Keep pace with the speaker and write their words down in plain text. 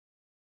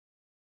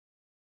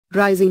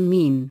rising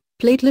mean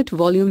platelet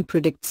volume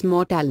predicts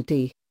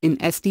mortality in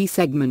ST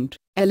segment,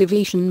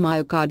 elevation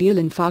myocardial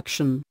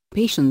infarction,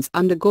 patients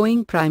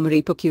undergoing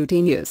primary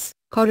percutaneous,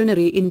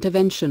 coronary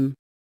intervention.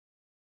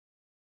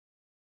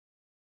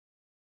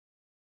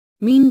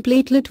 Mean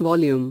platelet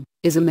volume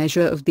is a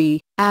measure of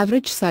the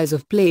average size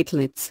of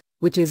platelets,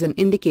 which is an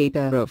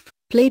indicator of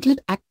platelet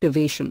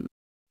activation.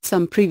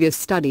 Some previous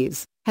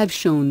studies have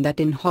shown that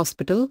in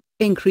hospital,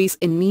 increase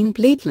in mean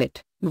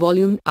platelet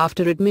volume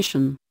after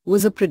admission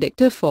was a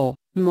predictor for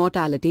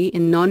mortality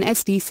in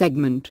non-ST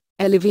segment,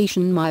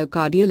 elevation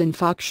myocardial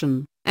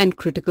infarction, and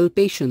critical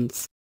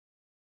patients.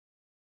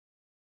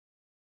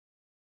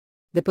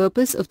 The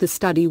purpose of the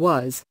study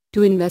was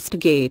to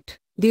investigate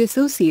the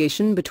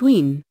association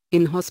between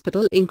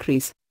in-hospital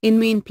increase in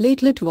mean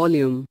platelet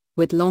volume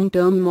with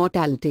long-term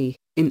mortality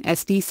in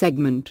ST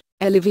segment,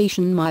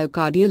 elevation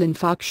myocardial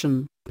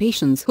infarction,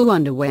 patients who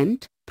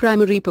underwent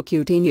primary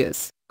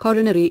percutaneous,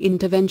 coronary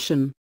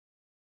intervention.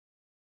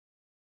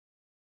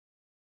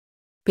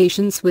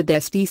 Patients with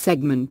ST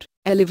segment,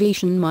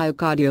 elevation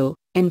myocardial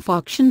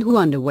infarction who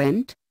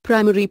underwent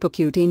primary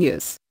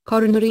percutaneous,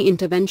 coronary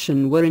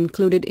intervention were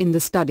included in the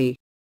study.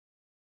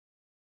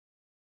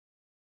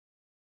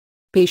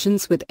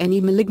 Patients with any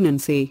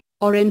malignancy,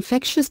 or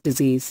infectious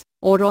disease,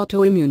 or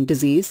autoimmune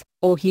disease,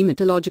 or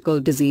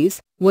hematological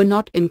disease, were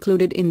not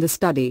included in the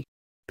study.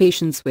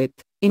 Patients with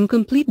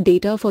incomplete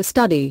data for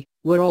study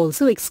were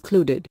also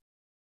excluded.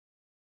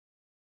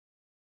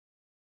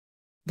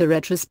 The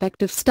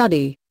retrospective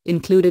study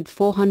included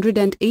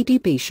 480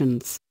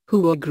 patients,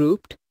 who were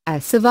grouped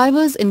as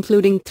survivors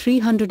including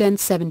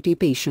 370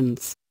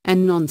 patients,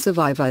 and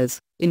non-survivors,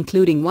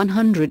 including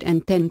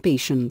 110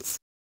 patients.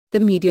 The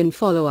median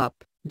follow-up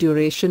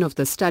duration of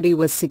the study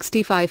was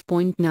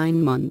 65.9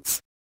 months.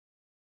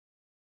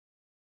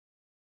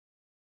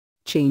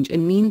 Change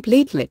in mean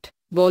platelet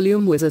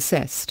volume was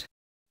assessed.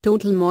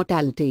 Total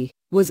mortality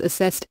was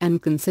assessed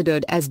and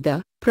considered as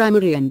the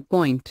primary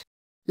endpoint.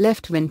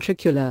 Left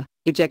ventricular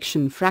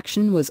ejection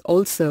fraction was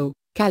also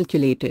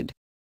calculated.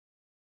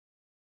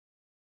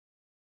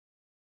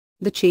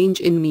 The change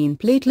in mean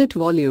platelet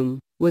volume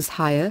was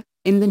higher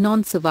in the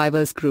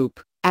non-survivors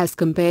group as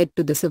compared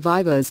to the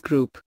survivors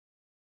group.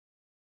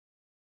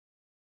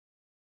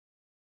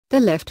 The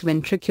left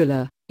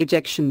ventricular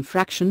ejection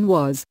fraction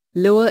was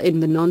lower in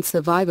the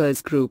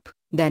non-survivors group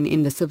than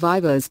in the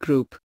survivors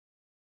group.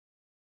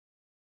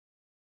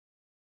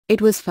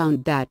 It was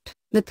found that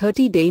the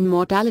 30-day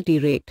mortality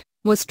rate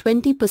was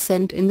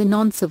 20% in the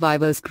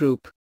non-survivors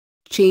group.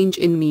 Change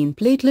in mean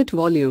platelet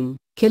volume,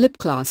 Killip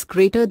class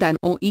greater than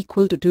or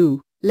equal to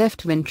 2,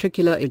 left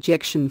ventricular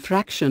ejection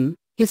fraction,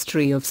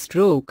 history of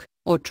stroke,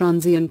 or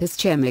transient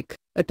ischemic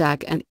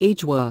attack and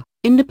age were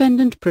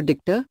independent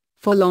predictor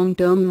for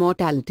long-term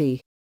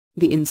mortality.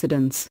 The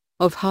incidence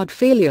of heart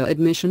failure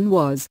admission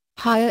was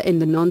higher in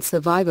the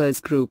non-survivors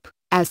group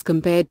as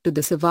compared to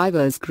the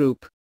survivors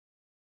group.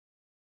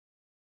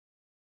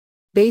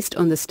 Based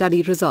on the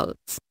study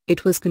results,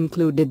 it was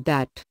concluded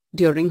that,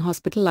 during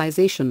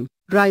hospitalization,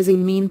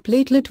 rising mean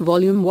platelet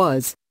volume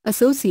was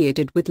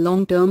associated with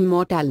long-term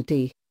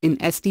mortality in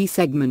ST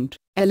segment,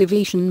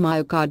 elevation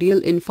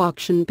myocardial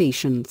infarction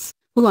patients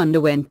who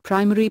underwent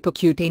primary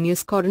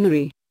percutaneous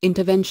coronary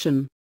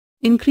intervention.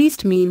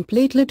 Increased mean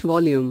platelet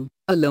volume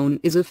alone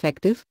is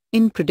effective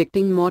in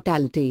predicting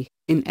mortality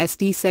in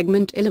ST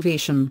segment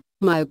elevation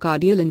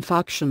myocardial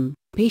infarction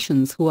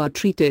patients who are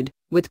treated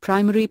with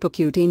primary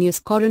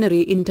percutaneous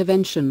coronary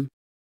intervention.